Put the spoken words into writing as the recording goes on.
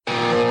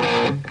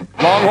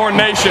Longhorn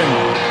Nation.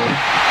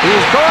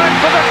 He's going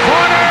for the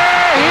corner.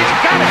 He's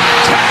got it.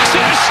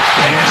 Texas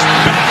is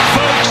back,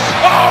 folks.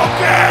 Oh,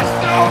 yes,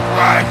 no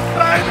right,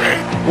 baby.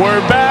 We're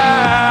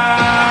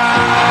back.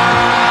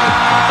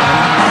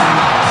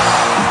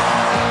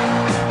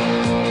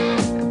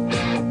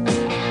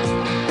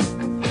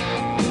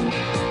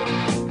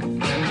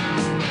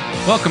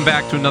 Welcome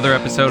back to another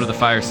episode of the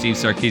Fire Steve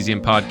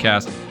Sarkisian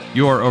podcast,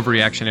 your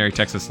overreactionary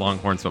Texas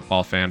Longhorns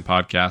football fan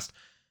podcast.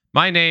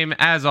 My name,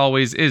 as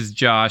always, is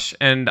Josh,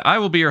 and I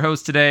will be your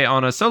host today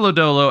on a solo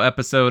dolo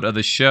episode of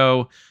the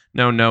show.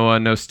 No Noah,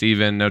 no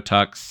Steven, no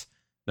Tux,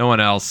 no one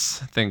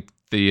else. I think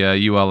the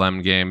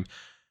ULM game.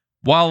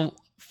 While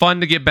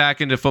fun to get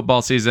back into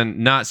football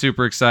season, not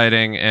super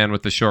exciting, and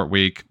with the short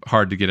week,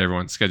 hard to get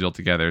everyone scheduled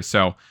together.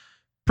 So,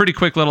 pretty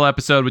quick little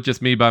episode with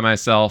just me by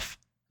myself.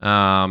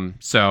 We'll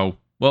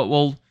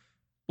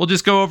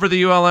just go over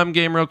the ULM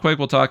game real quick.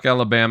 We'll talk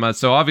Alabama.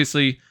 So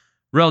obviously,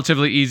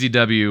 relatively easy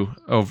W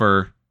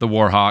over the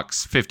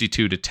Warhawks,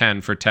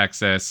 52-10 for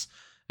Texas,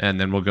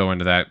 and then we'll go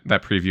into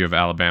that preview of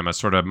Alabama.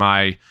 Sort of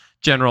my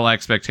general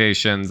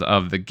expectations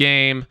of the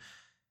game.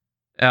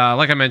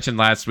 Like I mentioned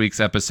last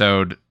week's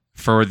episode,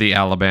 for the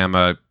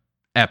Alabama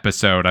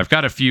episode, I've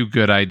got a few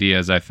good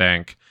ideas. I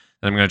think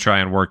that I'm going to try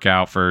and work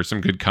out for some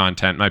good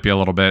content. Might be a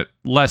little bit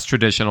less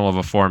traditional of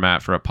a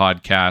format for a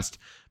podcast,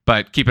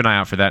 but keep an eye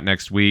out for that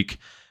next week.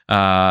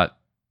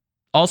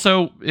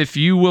 Also, if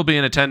you will be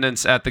in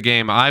attendance at the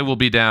game, I will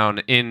be down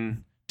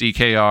in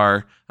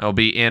DKR. I will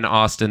be in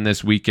Austin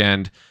this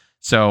weekend.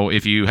 So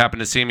if you happen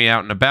to see me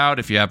out and about,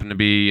 if you happen to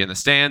be in the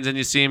stands and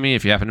you see me,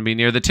 if you happen to be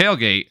near the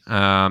tailgate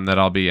that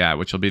I'll be at,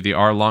 which will be the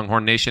Our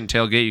Longhorn Nation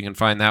tailgate, you can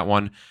find that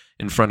one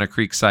in front of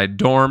Creekside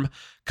Dorm.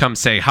 Come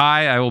say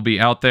hi. I will be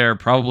out there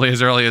probably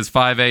as early as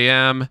 5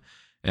 a.m.,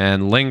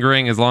 and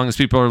lingering as long as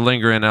people are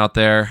lingering out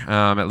there,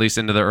 at least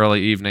into the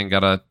early evening.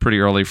 Got a pretty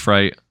early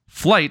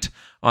flight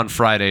on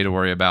Friday to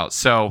worry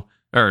about.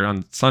 Or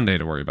on Sunday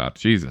to worry about.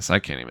 Jesus, I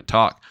can't even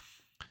talk.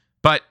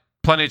 But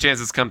plenty of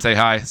chances to come say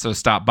hi, so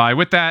stop by.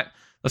 With that,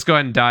 let's go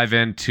ahead and dive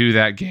into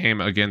that game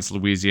against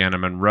Louisiana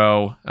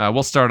Monroe.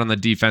 We'll start on the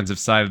defensive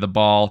side of the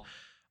ball.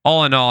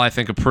 All in all, I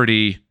think a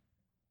pretty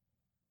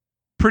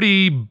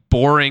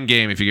boring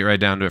game if you get right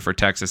down to it for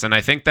Texas. And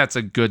I think that's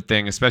a good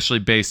thing, especially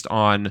based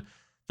on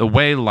the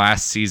way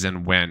last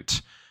season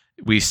went.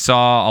 We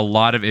saw a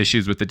lot of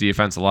issues with the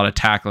defense, a lot of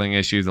tackling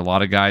issues, a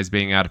lot of guys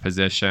being out of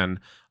position,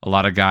 a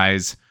lot of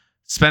guys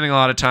spending a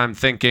lot of time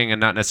thinking and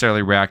not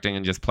necessarily reacting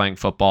and just playing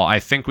football. I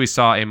think we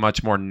saw a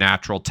much more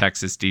natural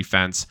Texas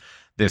defense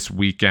this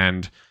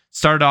weekend.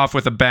 Started off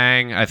with a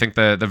bang. I think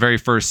the very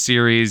first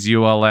series,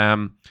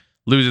 ULM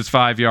loses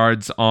 5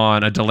 yards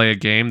on a delay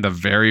of game, the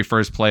very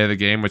first play of the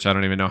game, which I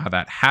don't even know how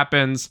that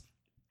happens.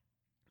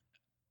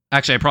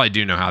 Actually, I probably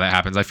do know how that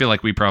happens. I feel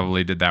like we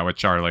probably did that with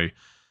Charlie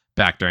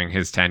back during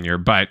his tenure.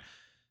 But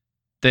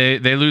they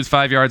lose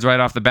 5 yards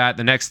right off the bat.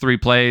 The next 3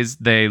 plays,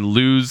 they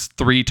lose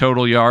 3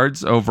 total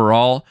yards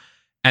overall.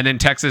 And then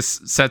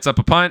Texas sets up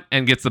a punt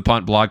and gets the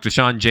punt blocked.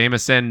 Deshaun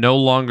Jameson, no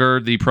longer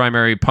the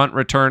primary punt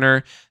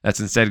returner. That's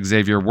instead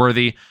Xavier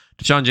Worthy.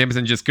 Deshaun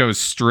Jameson just goes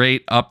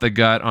straight up the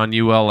gut on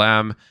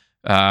ULM.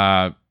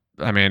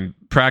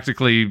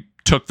 Practically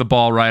took the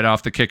ball right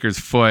off the kicker's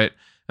foot.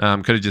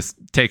 Could have just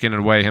taken it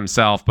away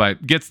himself,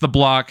 but gets the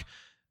block.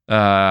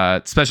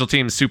 Special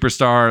teams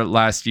superstar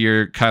last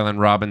year, Kylan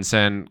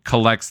Robinson,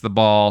 collects the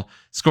ball,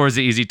 scores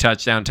the easy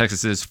touchdown,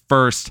 Texas's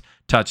first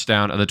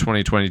touchdown of the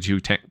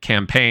 2022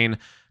 campaign,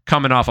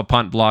 coming off a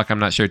punt block. I'm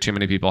not sure too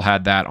many people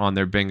had that on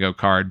their bingo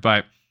card,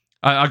 but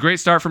a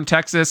great start from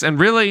Texas, and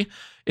really,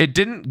 it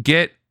didn't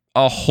get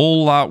a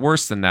whole lot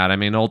worse than that. I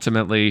mean,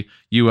 ultimately,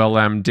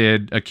 ULM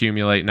did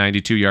accumulate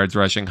 92 yards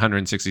rushing,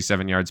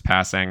 167 yards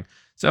passing,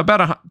 so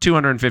about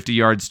 250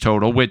 yards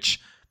total,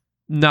 which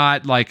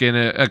not like in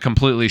a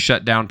completely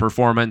shut down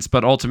performance,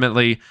 but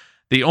ultimately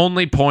the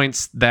only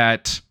points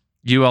that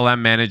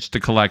ULM managed to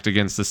collect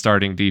against the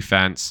starting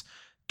defense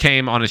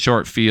came on a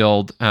short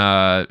field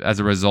as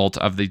a result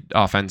of the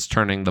offense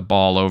turning the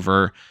ball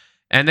over.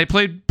 And they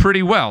played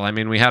pretty well. I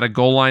mean, we had a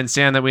goal line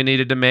stand that we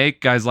needed to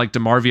make. Guys like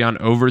DeMarvion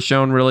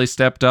Overshone really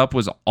stepped up,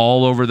 was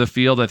all over the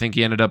field. I think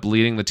he ended up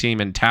leading the team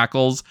in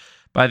tackles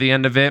by the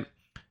end of it.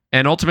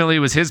 And ultimately, it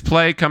was his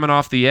play coming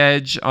off the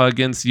edge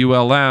against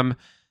ULM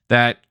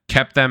that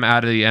kept them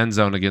out of the end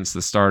zone against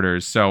the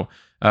starters. So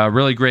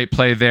really great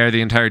play there.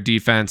 The entire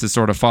defense is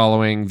sort of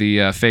following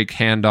the fake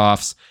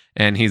handoffs,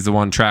 and he's the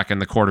one tracking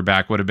the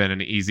quarterback. Would have been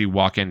an easy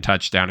walk-in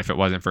touchdown if it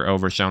wasn't for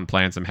Overshone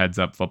playing some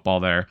heads-up football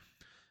there.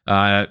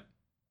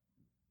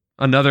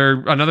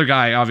 Another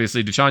guy,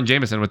 obviously, Deshaun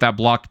Jameson with that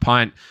blocked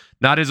punt.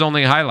 Not his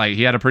only highlight.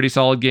 He had a pretty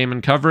solid game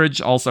in coverage.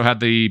 Also had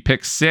the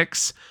pick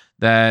 6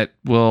 that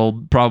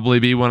will probably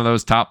be one of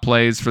those top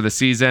plays for the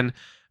season.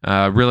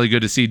 Really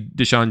good to see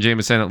Deshaun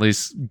Jameson at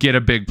least get a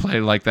big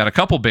play like that. A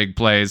couple big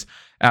plays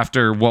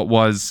after what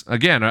was,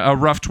 again, a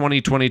rough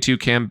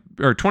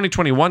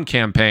 2021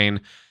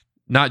 campaign,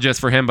 not just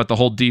for him, but the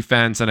whole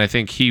defense. And I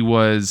think he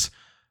was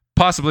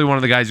possibly one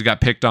of the guys who got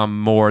picked on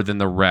more than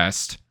the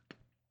rest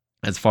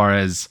as far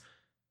as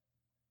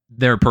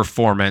their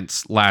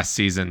performance last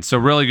season. So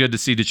really good to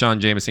see Deshaun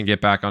Jameson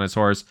get back on his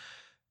horse.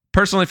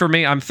 Personally, for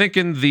me, I'm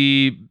thinking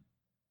the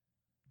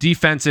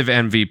defensive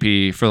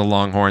MVP for the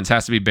Longhorns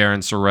has to be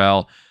Barron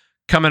Sorrell.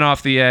 Coming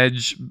off the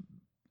edge,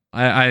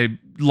 I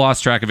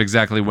lost track of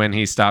exactly when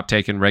he stopped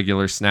taking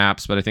regular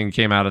snaps, but I think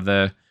he came out of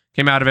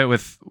it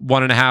with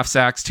 1.5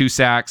 sacks, 2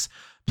 sacks,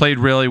 played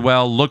really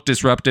well, looked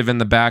disruptive in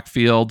the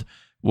backfield,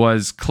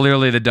 was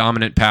clearly the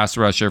dominant pass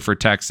rusher for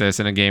Texas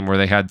in a game where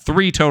they had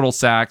 3 total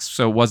sacks,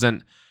 so it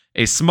wasn't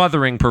a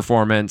smothering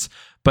performance,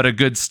 but a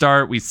good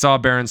start. We saw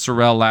Barron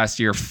Sorrell last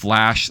year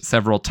flash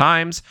several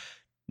times.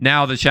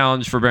 Now the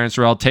challenge for Barron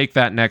Sorrell, take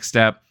that next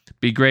step,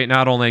 be great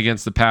not only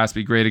against the pass,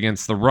 be great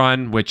against the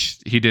run, which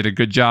he did a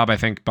good job, I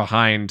think,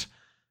 behind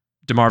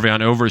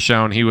DeMarvion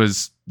Overshown. He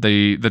was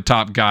the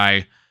top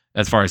guy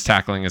as far as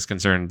tackling is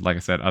concerned, like I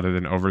said, other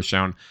than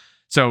Overshown.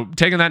 So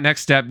taking that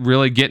next step,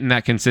 really getting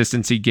that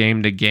consistency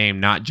game to game,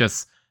 not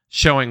just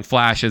showing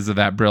flashes of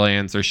that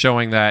brilliance or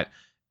showing that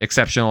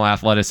exceptional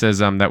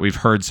athleticism that we've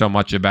heard so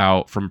much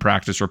about from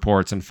practice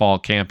reports and fall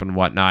camp and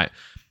whatnot.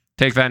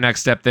 Take that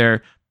next step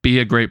there, be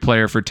a great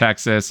player for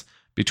Texas.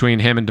 Between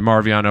him and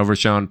DeMarvion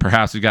Overshown,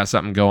 perhaps we've got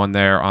something going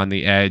there on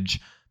the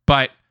edge.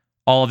 But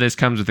all of this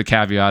comes with the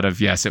caveat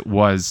of, yes, it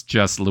was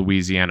just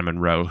Louisiana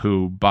Monroe,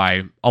 who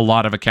by a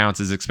lot of accounts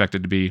is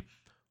expected to be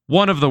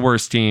one of the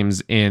worst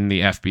teams in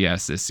the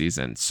FBS this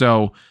season.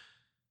 So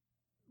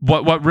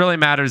what really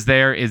matters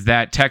there is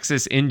that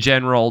Texas in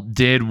general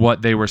did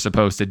what they were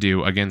supposed to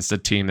do against a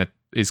team that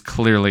is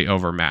clearly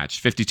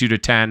overmatched.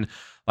 52-10,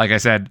 like I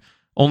said,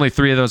 only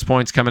 3 of those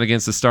points coming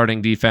against the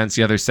starting defense,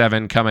 the other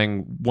 7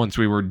 coming once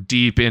we were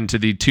deep into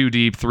the 2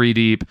 deep, 3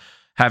 deep,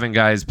 having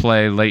guys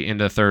play late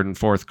into 3rd and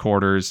 4th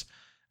quarters.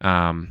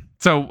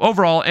 So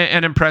overall,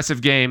 an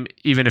impressive game,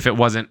 even if it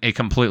wasn't a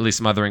completely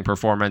smothering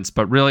performance,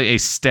 but really a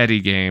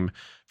steady game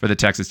for the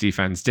Texas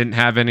defense. Didn't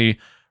have any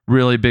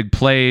really big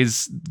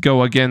plays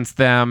go against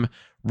them,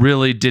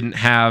 really didn't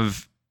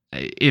have,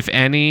 if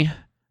any,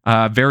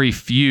 very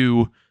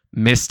few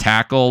missed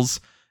tackles.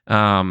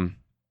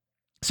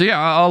 So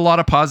yeah, a lot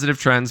of positive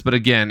trends, but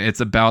again,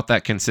 it's about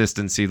that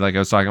consistency like I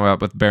was talking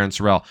about with Barron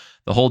Sorrell.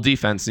 The whole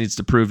defense needs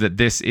to prove that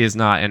this is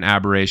not an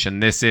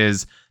aberration. This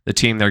is the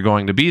team they're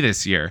going to be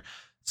this year.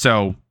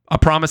 So a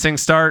promising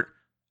start.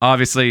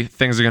 Obviously,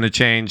 things are going to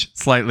change.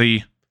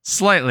 Slightly,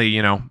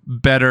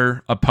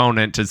 better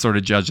opponent to sort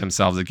of judge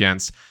themselves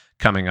against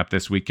coming up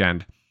this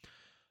weekend.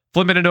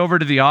 Flipping it over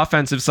to the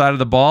offensive side of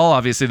the ball,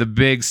 obviously the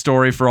big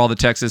story for all the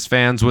Texas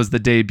fans was the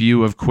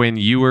debut of Quinn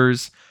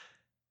Ewers.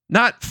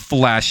 Not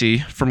flashy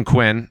from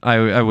Quinn,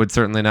 I would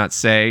certainly not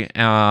say.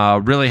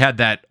 Really had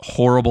that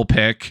horrible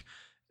pick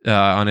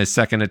on his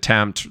second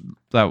attempt.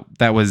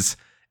 That was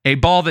a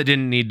ball that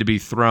didn't need to be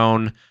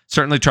thrown.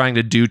 Certainly trying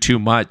to do too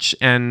much.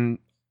 And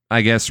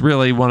I guess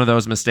really one of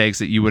those mistakes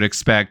that you would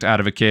expect out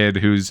of a kid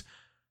who's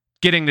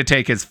getting to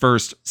take his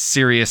first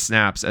serious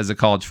snaps as a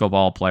college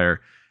football player.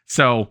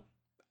 So,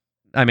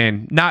 I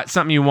mean, not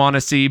something you want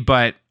to see,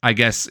 but I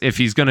guess if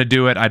he's going to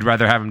do it, I'd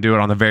rather have him do it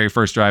on the very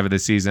first drive of the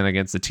season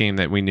against the team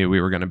that we knew we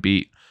were going to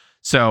beat.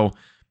 So,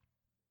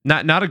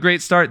 not a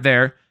great start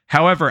there.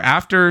 However,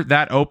 after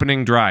that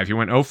opening drive, he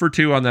went 0 for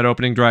 2 on that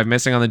opening drive,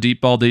 missing on the deep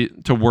ball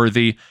to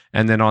Worthy,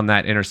 and then on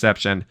that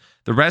interception.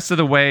 The rest of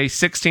the way,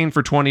 16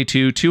 for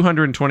 22,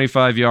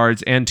 225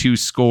 yards, and 2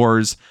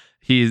 scores.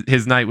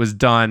 His night was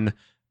done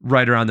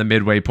right around the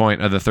midway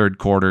point of the third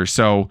quarter.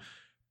 So,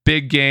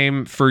 big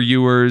game for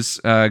Ewers.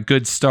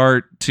 Good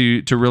start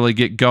to really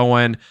get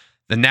going.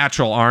 The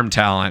natural arm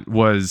talent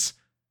was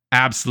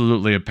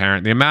absolutely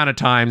apparent. The amount of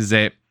times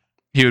that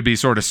he would be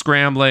sort of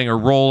scrambling or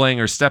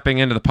rolling or stepping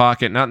into the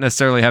pocket, not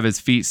necessarily have his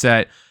feet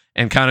set,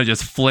 and kind of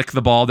just flick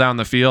the ball down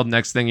the field.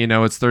 Next thing you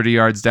know, it's 30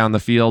 yards down the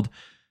field.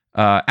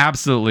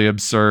 Absolutely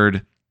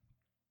absurd.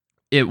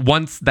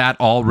 Once that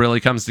all really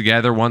comes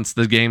together, once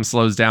the game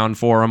slows down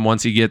for him,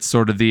 once he gets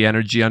sort of the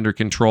energy under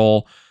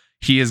control,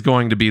 he is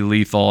going to be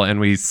lethal,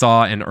 and we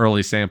saw an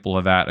early sample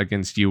of that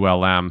against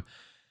ULM.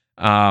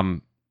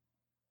 And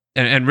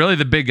really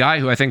the big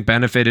guy who I think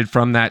benefited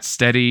from that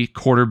steady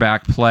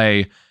quarterback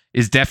play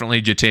is definitely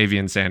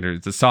Jatavian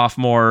Sanders. The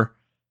sophomore,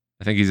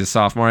 I think he's a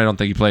sophomore. I don't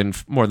think he played in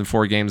more than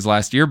 4 games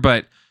last year,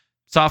 but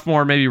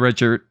sophomore, maybe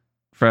redshirt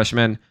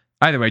freshman.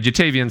 Either way,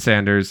 Jatavian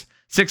Sanders,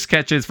 6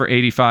 catches for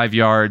 85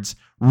 yards,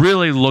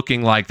 really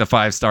looking like the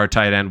 5-star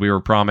tight end we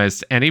were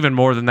promised, and even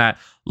more than that,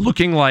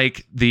 looking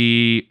like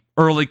the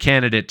early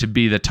candidate to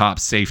be the top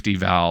safety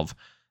valve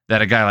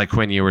that a guy like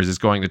Quinn Ewers is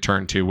going to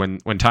turn to when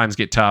times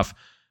get tough.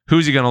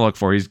 Who's he going to look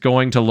for? He's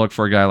going to look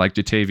for a guy like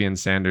Jatavian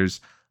Sanders.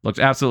 Looked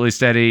absolutely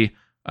steady.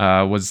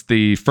 Was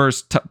the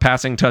first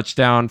passing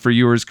touchdown for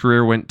Ewers'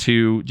 career went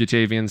to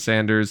Jatavian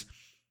Sanders.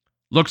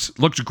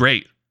 Looked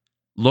great.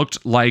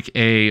 Looked like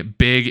a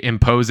big,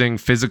 imposing,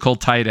 physical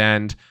tight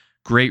end.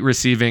 Great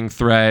receiving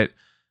threat.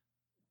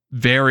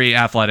 Very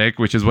athletic,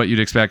 which is what you'd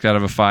expect out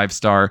of a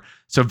 5-star.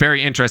 So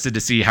very interested to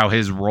see how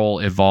his role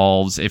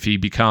evolves if he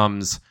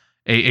becomes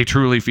a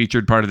truly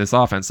featured part of this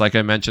offense. Like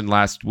I mentioned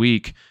last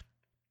week,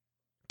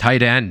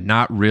 tight end,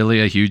 not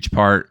really a huge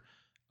part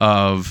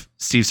of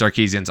Steve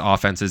Sarkisian's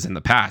offenses in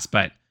the past,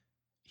 but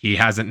he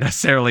hasn't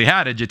necessarily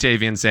had a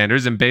Ja'Tavion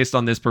Sanders. And based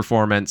on this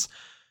performance,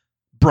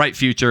 bright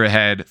future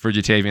ahead for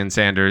Ja'Tavion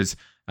Sanders.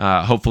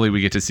 Hopefully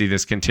we get to see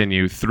this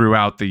continue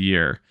throughout the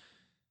year.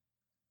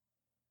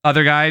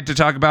 Other guy to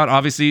talk about,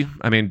 obviously,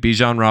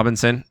 Bijan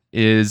Robinson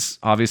is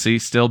obviously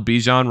still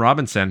Bijan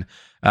Robinson.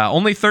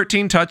 Only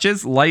 13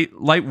 touches,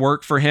 light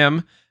work for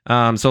him.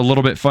 So a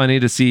little bit funny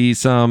to see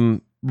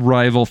some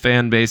rival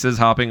fan bases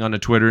hopping onto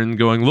Twitter and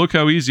going, look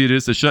how easy it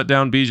is to shut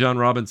down Bijan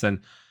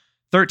Robinson.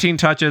 13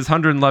 touches,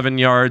 111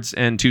 yards,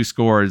 and 2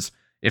 scores.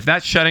 If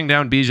that's shutting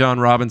down Bijan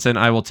Robinson,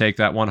 I will take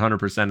that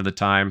 100% of the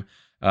time.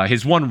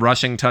 His one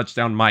rushing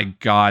touchdown, my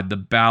God, the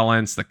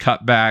balance, the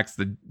cutbacks,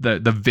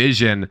 the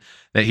vision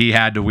that he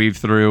had to weave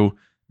through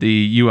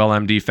the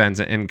ULM defense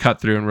and cut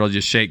through and really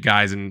just shake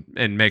guys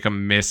and make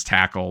them miss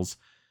tackles.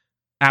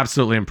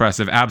 Absolutely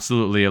impressive,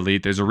 absolutely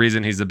elite. There's a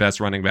reason he's the best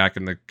running back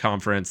in the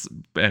conference,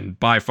 and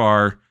by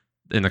far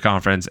in the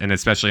conference, and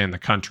especially in the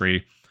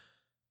country.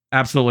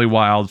 Absolutely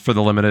wild for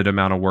the limited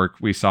amount of work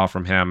we saw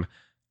from him.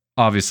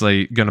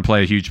 Obviously going to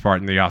play a huge part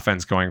in the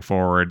offense going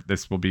forward.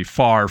 This will be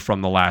far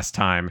from the last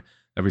time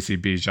that we see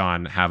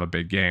Bijan have a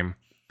big game.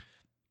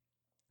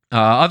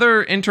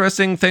 Other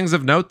interesting things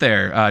of note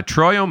there.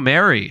 Troy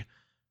Omeire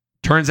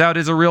turns out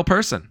is a real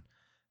person.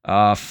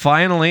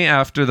 Finally,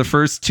 after the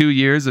first 2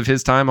 years of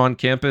his time on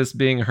campus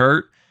being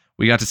hurt,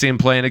 we got to see him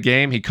play in a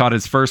game. He caught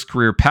his first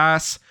career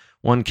pass,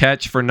 1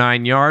 catch for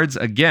 9 yards.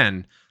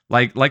 Again,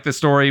 like the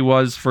story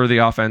was for the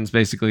offense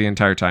basically the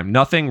entire time.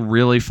 Nothing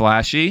really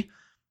flashy,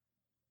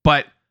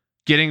 but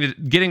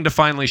getting to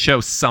finally show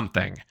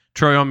something.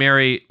 Troy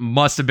Omeire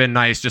must have been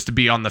nice just to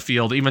be on the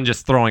field, even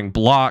just throwing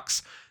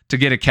blocks to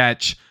get a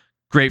catch.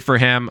 Great for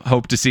him.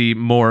 Hope to see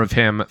more of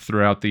him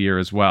throughout the year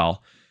as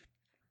well.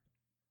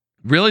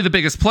 Really, the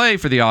biggest play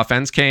for the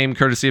offense came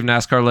courtesy of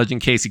NASCAR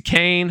legend Casey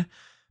Kane.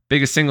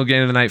 Biggest single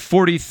gain of the night,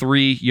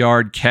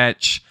 43-yard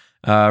catch.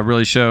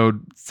 Really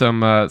showed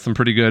some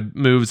pretty good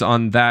moves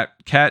on that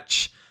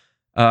catch.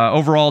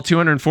 Overall,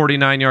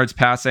 249 yards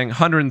passing,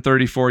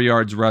 134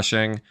 yards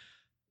rushing.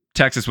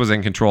 Texas was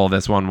in control of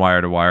this one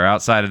wire to wire.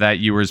 Outside of that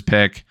Ewers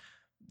pick,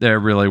 there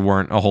really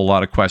weren't a whole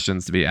lot of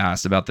questions to be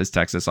asked about this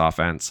Texas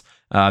offense.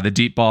 The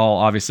deep ball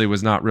obviously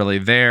was not really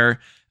there.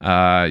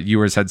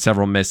 Ewers had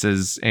several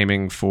misses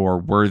aiming for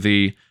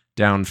Worthy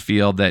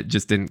downfield that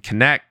just didn't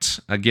connect.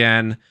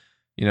 Again,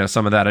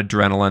 some of that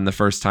adrenaline the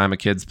first time a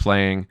kid's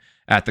playing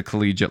at the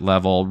collegiate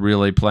level,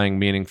 really playing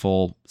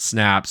meaningful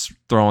snaps,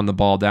 throwing the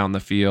ball down the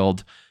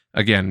field.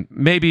 Again,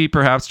 maybe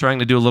perhaps trying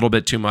to do a little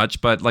bit too much,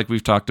 but like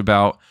we've talked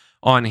about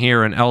on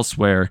here and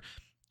elsewhere,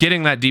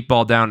 getting that deep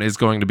ball down is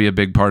going to be a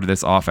big part of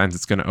this offense.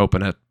 It's going to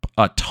open up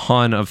a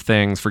ton of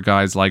things for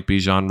guys like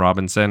Bijan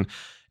Robinson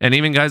and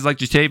even guys like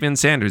Ja'Tavion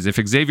Sanders. If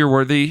Xavier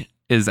Worthy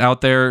is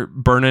out there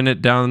burning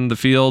it down the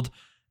field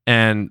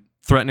and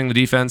threatening the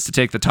defense to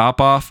take the top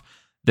off,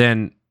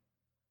 then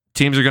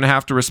teams are going to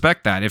have to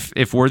respect that.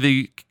 If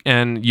Worthy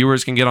and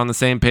Ewers can get on the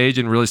same page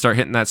and really start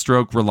hitting that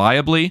stroke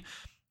reliably,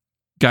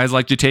 guys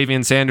like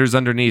Ja'Tavion Sanders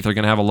underneath are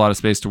going to have a lot of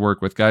space to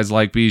work with. Guys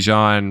like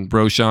Bijan,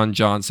 Roschon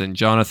Johnson,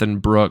 Jonathan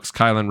Brooks,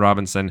 Kylan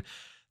Robinson,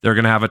 they're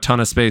going to have a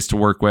ton of space to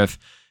work with,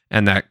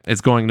 and that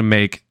is going to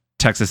make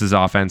Texas's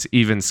offense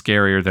even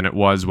scarier than it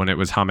was when it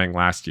was humming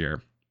last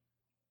year.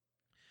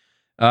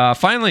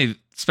 Finally,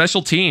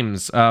 special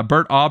teams.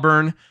 Bert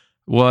Auburn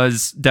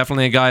was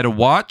definitely a guy to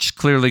watch.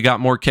 Clearly got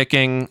more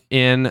kicking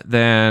in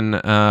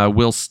than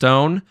Will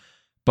Stone.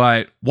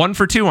 But 1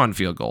 for 2 on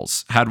field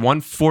goals. Had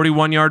one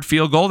 41-yard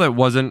field goal that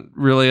wasn't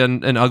really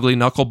an ugly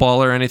knuckleball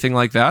or anything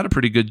like that. A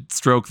pretty good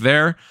stroke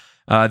there.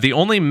 The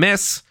only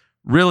miss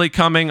really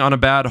coming on a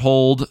bad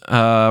hold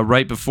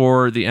right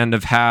before the end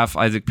of half.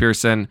 Isaac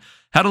Pearson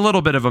had a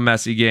little bit of a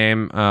messy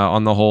game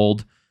on the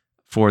hold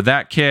for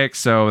that kick.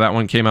 So that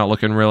one came out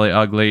looking really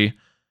ugly.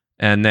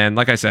 And then,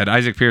 like I said,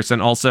 Isaac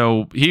Pearson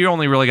also, he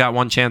only really got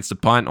one chance to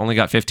punt. Only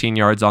got 15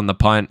 yards on the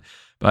punt.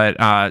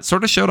 But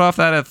sort of showed off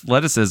that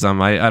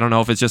athleticism. I don't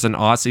know if it's just an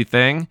Aussie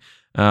thing.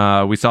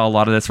 We saw a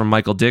lot of this from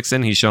Michael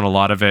Dixon. He's shown a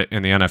lot of it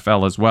in the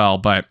NFL as well.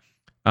 But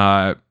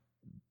the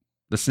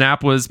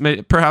snap was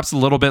perhaps a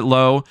little bit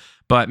low,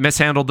 but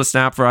mishandled the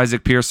snap for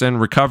Isaac Pearson.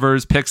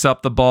 Recovers, picks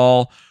up the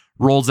ball,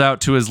 rolls out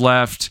to his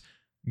left,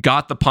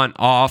 got the punt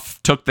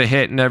off, took the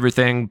hit and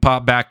everything,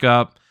 popped back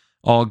up,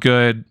 all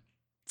good.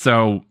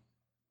 So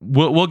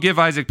we'll give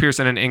Isaac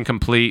Pearson an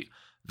incomplete,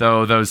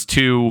 though those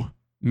two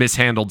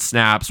mishandled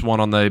snaps, one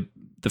on the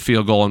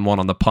field goal and one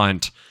on the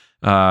punt,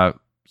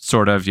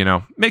 sort of,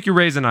 make you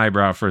raise an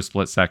eyebrow for a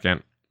split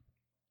second.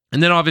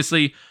 And then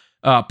obviously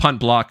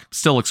punt block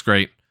still looks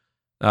great.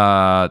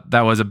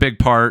 That was a big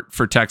part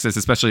for Texas,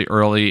 especially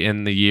early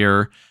in the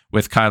year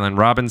with Kylan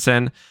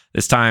Robinson.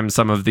 This time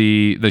some of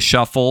the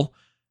shuffle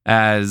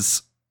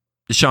as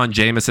Deshaun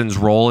Jameson's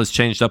role has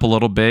changed up a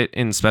little bit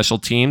in special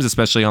teams,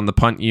 especially on the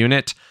punt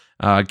unit.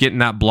 Getting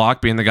that block,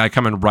 being the guy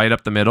coming right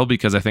up the middle,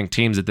 because I think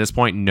teams at this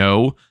point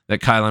know that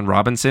Kylan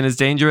Robinson is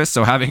dangerous.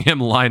 So having him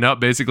line up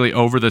basically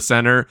over the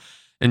center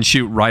and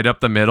shoot right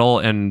up the middle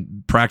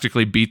and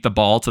practically beat the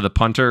ball to the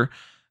punter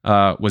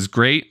was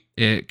great.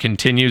 It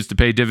continues to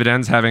pay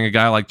dividends having a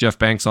guy like Jeff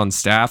Banks on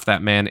staff.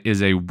 That man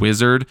is a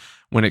wizard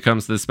when it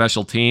comes to the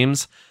special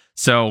teams.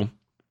 So,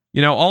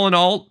 all in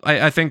all,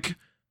 I think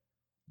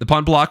the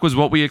punt block was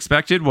what we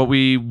expected, what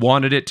we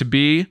wanted it to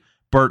be.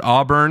 Bert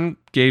Auburn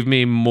gave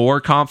me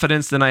more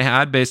confidence than I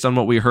had based on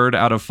what we heard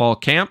out of fall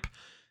camp,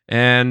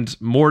 and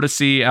more to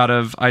see out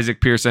of Isaac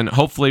Pearson.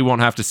 Hopefully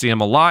won't have to see him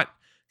a lot,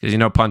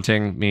 because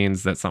punting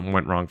means that something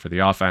went wrong for the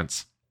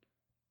offense.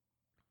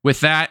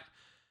 With that,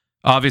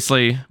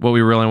 obviously, what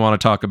we really want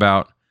to talk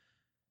about,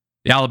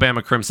 the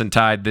Alabama Crimson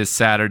Tide this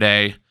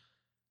Saturday.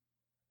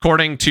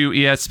 According to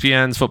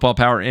ESPN's Football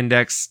Power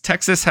Index,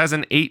 Texas has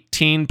an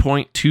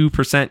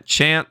 18.2%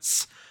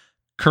 chance.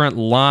 Current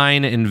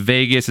line in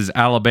Vegas is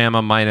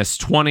Alabama minus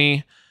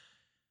 20.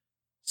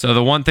 So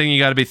the one thing you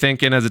got to be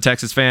thinking as a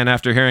Texas fan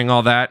after hearing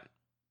all that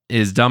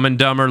is Dumb and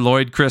Dumber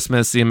Lloyd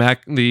Christmas,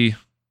 the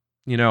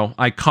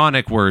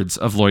iconic words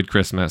of Lloyd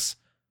Christmas.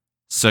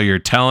 So you're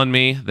telling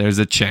me there's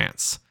a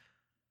chance.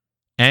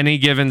 Any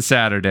given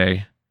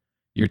Saturday,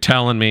 you're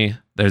telling me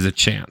there's a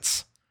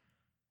chance.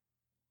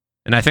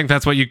 And I think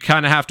that's what you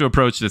kind of have to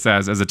approach this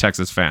as a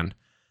Texas fan.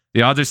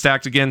 The odds are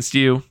stacked against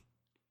you.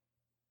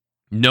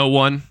 No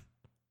one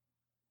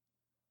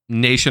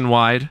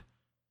nationwide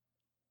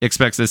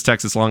expects this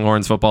Texas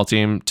Longhorns football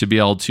team to be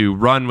able to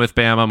run with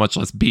Bama, much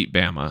less beat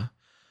Bama.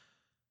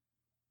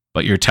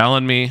 But you're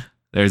telling me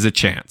there's a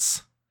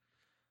chance.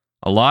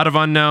 A lot of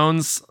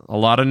unknowns, a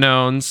lot of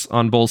knowns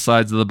on both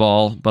sides of the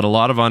ball, but a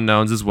lot of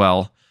unknowns as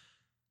well.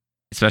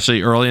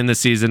 Especially early in the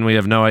season, we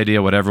have no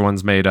idea what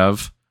everyone's made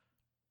of.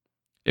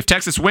 If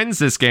Texas wins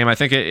this game, I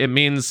think it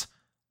means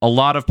a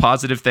lot of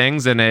positive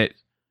things, and it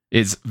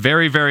is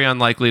very, very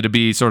unlikely to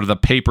be sort of the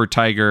paper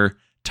tiger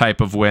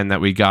type of win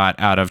that we got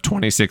out of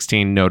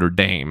 2016 Notre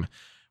Dame,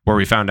 where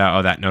we found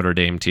out, that Notre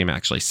Dame team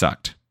actually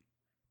sucked.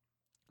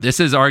 This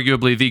is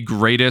arguably the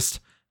greatest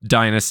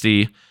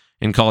dynasty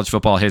in college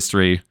football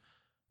history,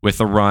 with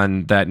the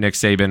run that Nick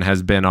Saban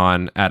has been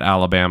on at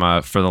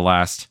Alabama for the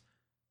last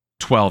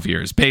 12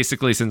 years,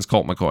 basically since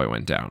Colt McCoy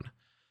went down.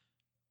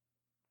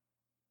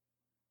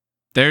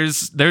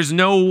 There's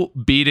no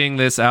beating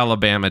this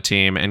Alabama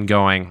team and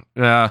going,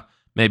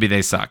 maybe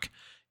they suck.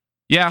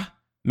 Yeah,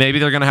 maybe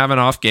they're going to have an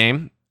off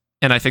game.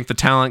 And I think the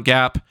talent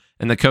gap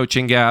and the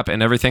coaching gap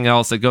and everything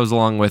else that goes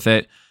along with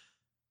it,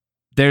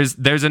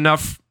 there's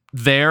enough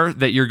there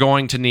that you're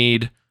going to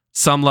need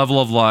some level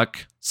of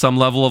luck, some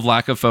level of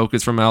lack of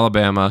focus from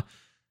Alabama,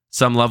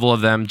 some level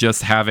of them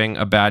just having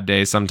a bad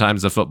day.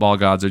 Sometimes the football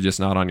gods are just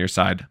not on your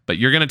side. But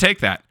you're going to take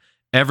that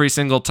every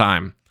single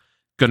time.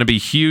 Going to be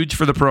huge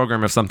for the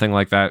program if something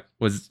like that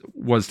was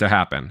to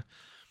happen.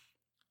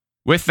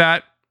 With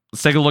that,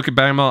 let's take a look at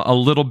Bama a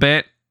little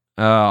bit.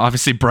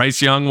 Obviously,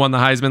 Bryce Young won the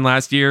Heisman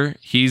last year.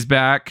 He's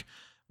back.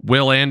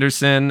 Will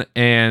Anderson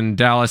and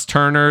Dallas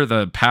Turner,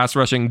 the pass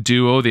rushing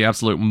duo, the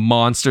absolute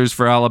monsters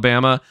for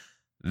Alabama,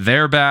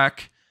 they're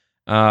back.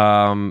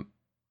 The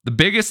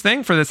biggest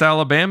thing for this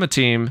Alabama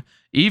team,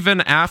 even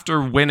after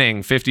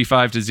winning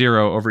 55-0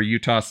 over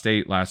Utah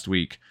State last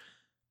week,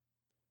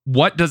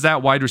 what does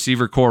that wide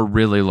receiver core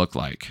really look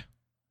like?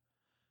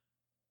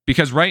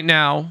 Because right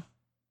now,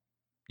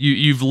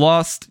 you've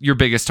lost your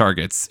biggest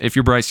targets if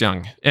you're Bryce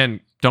Young. And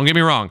don't get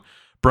me wrong,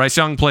 Bryce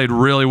Young played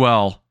really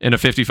well in a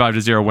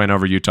 55-0 win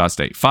over Utah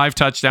State. 5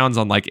 touchdowns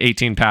on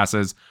 18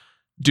 passes.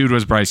 Dude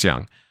was Bryce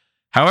Young.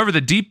 However,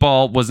 the deep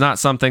ball was not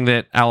something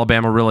that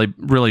Alabama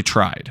really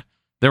tried.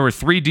 There were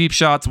 3 deep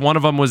shots. One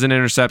of them was an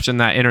interception.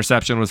 That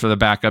interception was for the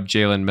backup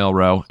Jalen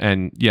Milroe.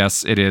 And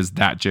yes, it is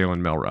that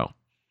Jalen Milroe.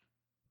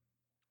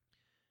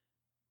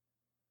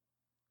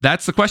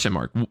 That's the question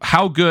mark.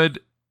 How good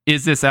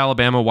is this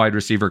Alabama wide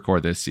receiver core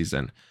this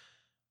season?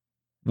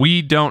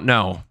 We don't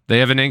know. They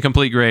have an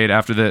incomplete grade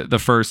after the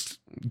first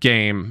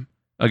game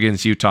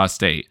against Utah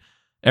State.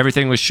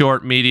 Everything was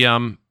short,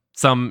 medium,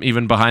 some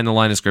even behind the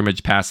line of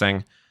scrimmage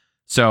passing.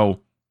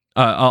 So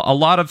a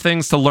lot of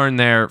things to learn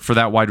there for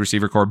that wide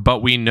receiver core,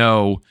 but we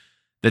know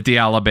that the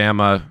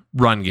Alabama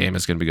run game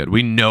is going to be good.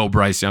 We know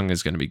Bryce Young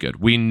is going to be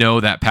good. We know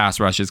that pass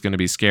rush is going to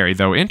be scary.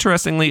 Though,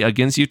 interestingly,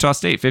 against Utah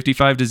State,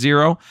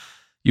 55-0,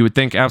 you would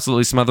think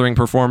absolutely smothering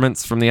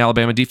performance from the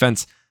Alabama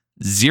defense.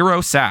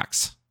 0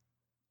 sacks.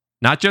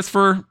 Not just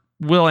for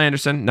Will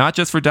Anderson, not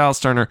just for Dallas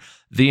Turner.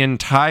 The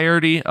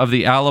entirety of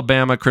the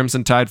Alabama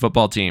Crimson Tide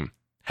football team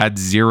had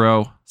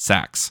 0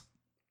 sacks.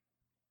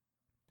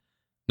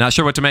 Not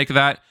sure what to make of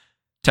that.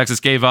 Texas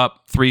gave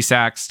up 3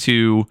 sacks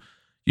to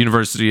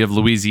University of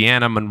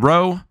Louisiana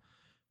Monroe.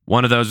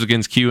 One of those was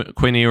against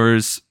Quinn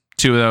Ewers.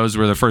 2 of those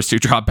were the first 2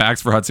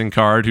 dropbacks for Hudson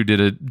Card, who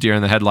did a deer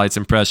in the headlights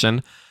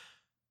impression.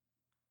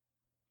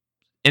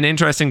 An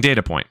interesting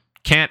data point.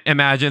 Can't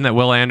imagine that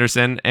Will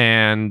Anderson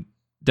and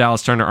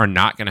Dallas Turner are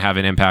not going to have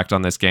an impact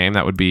on this game.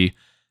 That would be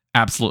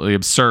absolutely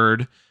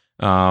absurd.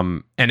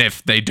 And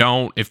if they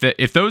don't,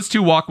 if those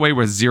 2 walk away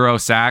with 0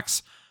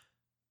 sacks,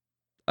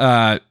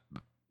 I'm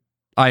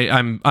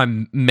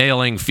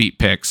mailing feet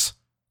pics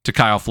to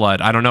Kyle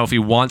Flood. I don't know if he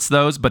wants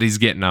those, but he's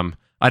getting them.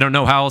 I don't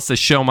know how else to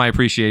show my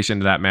appreciation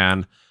to that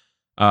man.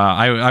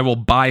 I will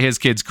buy his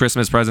kids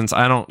Christmas presents.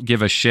 I don't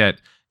give a shit.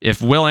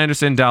 If Will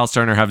Anderson, Dallas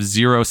Turner have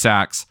 0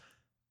 sacks,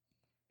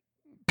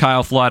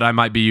 Kyle Flood, I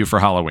might be you for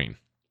Halloween.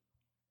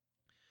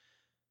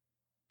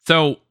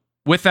 So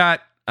with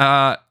that,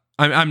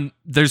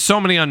 there's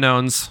so many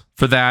unknowns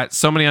for that.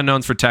 So many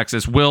unknowns for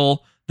Texas.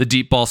 Will the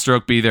deep ball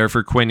stroke be there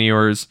for Quinn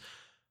Ewers?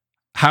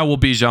 How will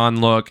Bijan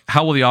look?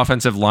 How will the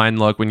offensive line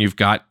look when you've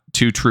got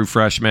 2 true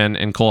freshmen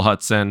and Cole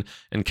Hudson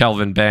and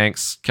Kelvin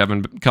Banks?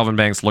 Kelvin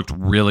Banks looked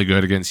really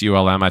good against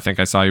ULM. I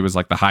think I saw he was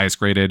like the highest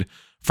graded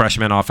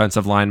freshman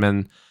offensive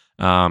lineman.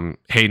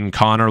 Hayden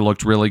Connor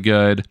looked really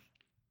good.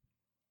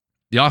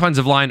 The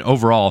offensive line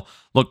overall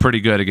looked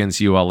pretty good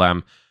against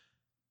ULM.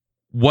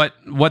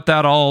 What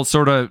that all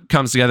sort of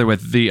comes together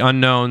with, the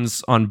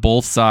unknowns on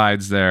both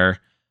sides there,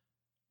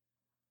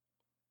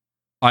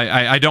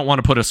 I don't want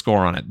to put a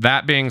score on it.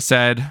 That being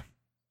said,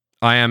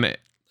 I am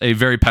a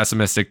very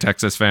pessimistic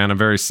Texas fan, a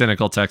very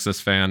cynical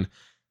Texas fan.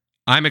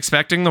 I'm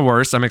expecting the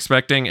worst. I'm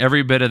expecting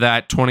every bit of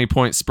that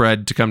 20-point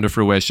spread to come to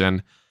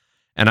fruition,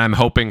 and I'm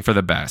hoping for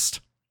the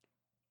best.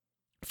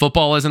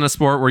 Football isn't a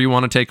sport where you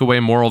want to take away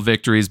moral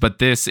victories, but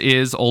this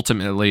is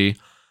ultimately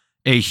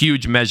a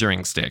huge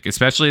measuring stick,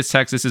 especially as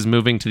Texas is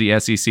moving to the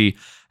SEC.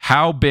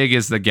 How big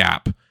is the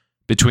gap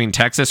between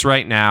Texas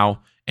right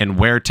now and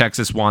where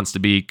Texas wants to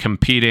be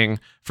competing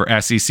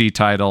for SEC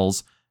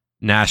titles,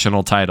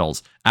 national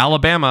titles?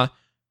 Alabama,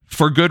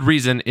 for good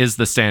reason, is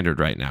the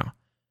standard right now.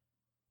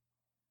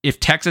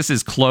 If Texas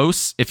is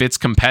close, if it's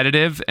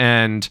competitive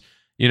and,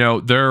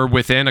 they're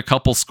within a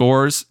couple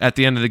scores at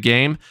the end of the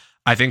game,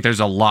 I think there's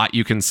a lot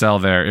you can sell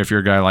there if you're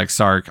a guy like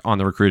Sark on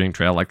the recruiting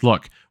trail. Like,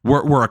 look,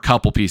 we're a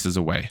couple pieces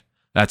away.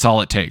 That's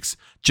all it takes.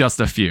 Just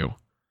a few.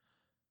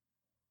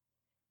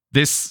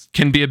 This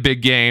can be a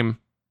big game,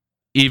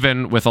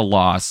 even with a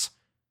loss.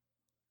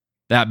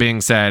 That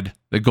being said,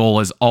 the goal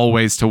is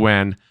always to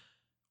win.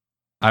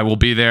 I will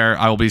be there.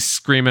 I will be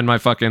screaming my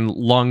fucking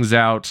lungs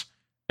out.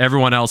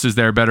 Everyone else who's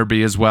there better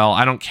be as well.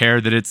 I don't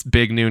care that it's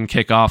big noon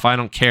kickoff. I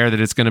don't care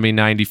that it's going to be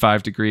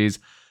 95 degrees.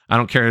 I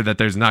don't care that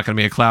there's not going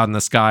to be a cloud in the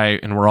sky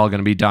and we're all going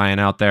to be dying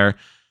out there.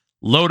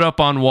 Load up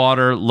on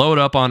water, load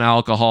up on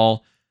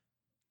alcohol,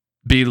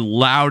 be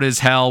loud as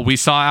hell. We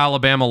saw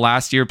Alabama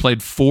last year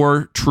played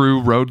 4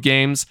 true road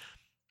games.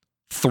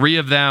 3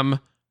 of them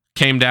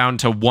came down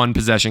to 1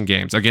 possession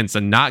games against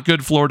a not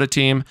good Florida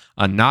team,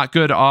 a not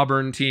good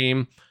Auburn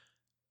team.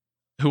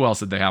 Who else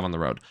did they have on the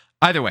road?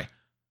 Either way,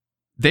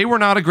 they were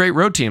not a great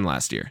road team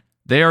last year.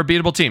 They are a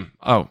beatable team.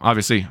 Oh,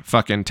 obviously,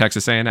 fucking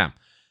Texas A&M.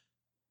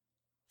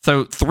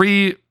 So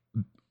 3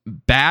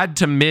 bad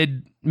to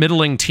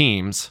middling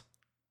teams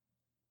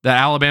that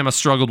Alabama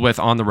struggled with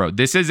on the road.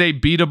 This is a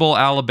beatable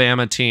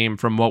Alabama team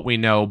from what we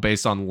know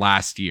based on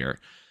last year.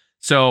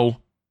 So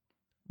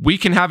we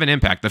can have an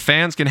impact. The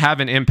fans can have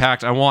an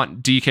impact. I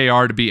want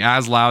DKR to be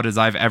as loud as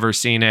I've ever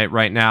seen it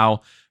right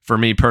now. For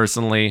me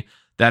personally,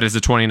 that is the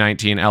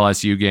 2019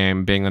 LSU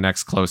game being the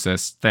next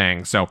closest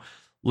thing. So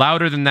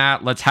louder than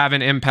that, let's have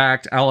an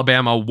impact.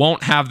 Alabama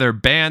won't have their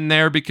band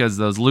there because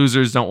those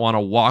losers don't want to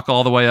walk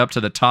all the way up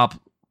to the top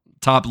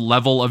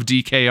level of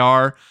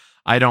DKR.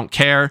 I don't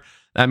care.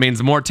 That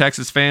means more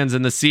Texas fans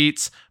in the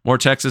seats, more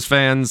Texas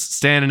fans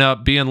standing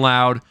up, being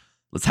loud.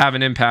 Let's have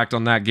an impact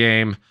on that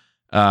game.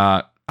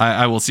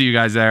 I will see you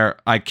guys there.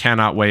 I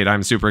cannot wait.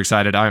 I'm super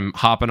excited. I'm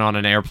hopping on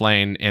an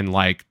airplane in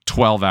like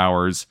 12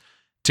 hours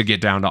to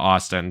get down to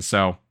Austin.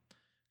 So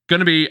going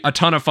to be a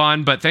ton of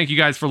fun, but thank you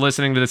guys for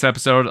listening to this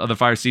episode of the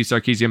Fire Steve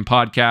Sarkisian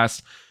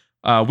podcast.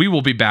 We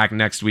will be back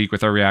next week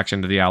with our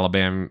reaction to the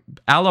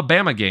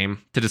Alabama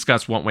game to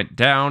discuss what went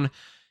down.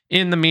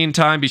 In the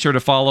meantime, be sure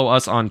to follow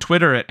us on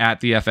Twitter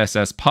at the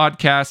FSS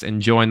Podcast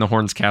and join the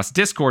Hornscast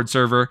Discord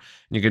server.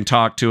 You can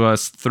talk to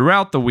us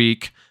throughout the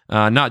week,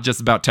 not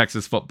just about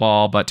Texas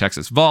football, but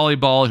Texas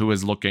volleyball, who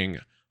is looking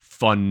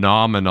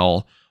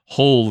phenomenal.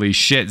 Holy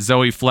shit.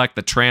 Zoe Fleck,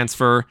 the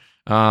transfer,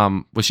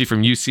 was she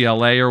from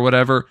UCLA or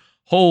whatever?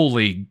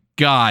 Holy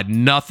God,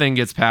 nothing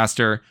gets past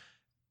her.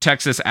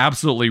 Texas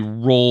absolutely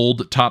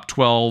rolled top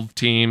 12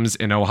 teams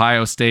in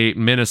Ohio State,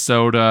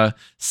 Minnesota,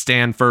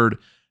 Stanford.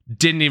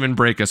 Didn't even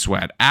break a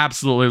sweat.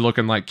 Absolutely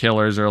looking like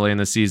killers early in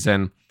the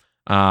season.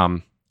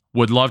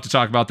 Would love to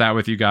talk about that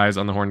with you guys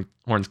on the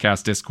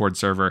Hornscast Discord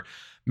server.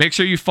 Make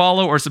sure you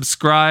follow or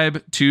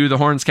subscribe to the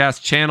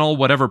Hornscast channel,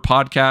 whatever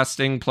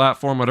podcasting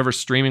platform, whatever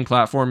streaming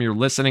platform you're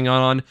listening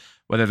on,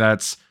 whether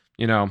that's,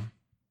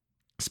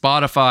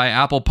 Spotify,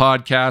 Apple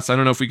Podcasts. I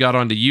don't know if we got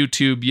onto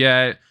YouTube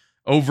yet,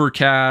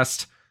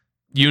 Overcast,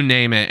 you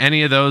name it.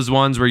 Any of those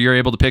ones where you're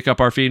able to pick up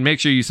our feed,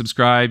 make sure you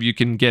subscribe. You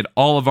can get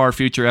all of our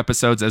future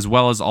episodes as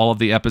well as all of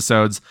the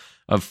episodes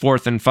of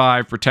 4th and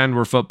 5, Pretend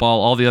We're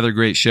Football, all the other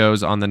great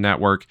shows on the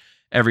network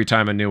every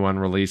time a new one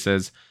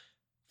releases.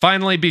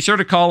 Finally, be sure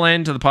to call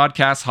in to the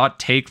podcast Hot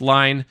Take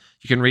line.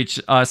 You can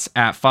reach us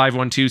at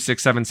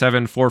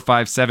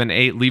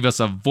 512-677-4578. Leave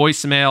us a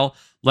voicemail.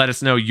 Let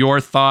us know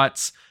your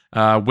thoughts.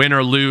 Win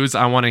or lose,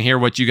 I want to hear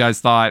what you guys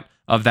thought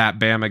of that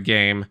Bama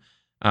game.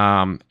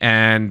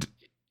 And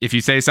if you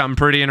say something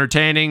pretty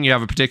entertaining, you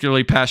have a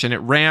particularly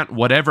passionate rant,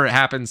 whatever it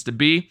happens to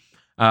be,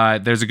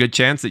 there's a good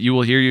chance that you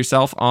will hear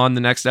yourself on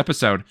the next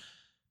episode.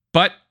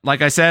 But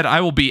like I said,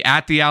 I will be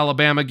at the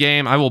Alabama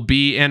game. I will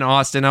be in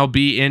Austin. I'll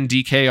be in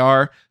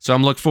DKR. So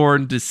I'm looking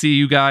forward to see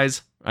you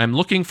guys. I'm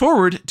looking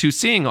forward to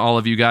seeing all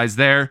of you guys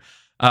there.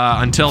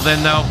 Until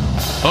then, though,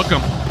 hook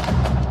 'em.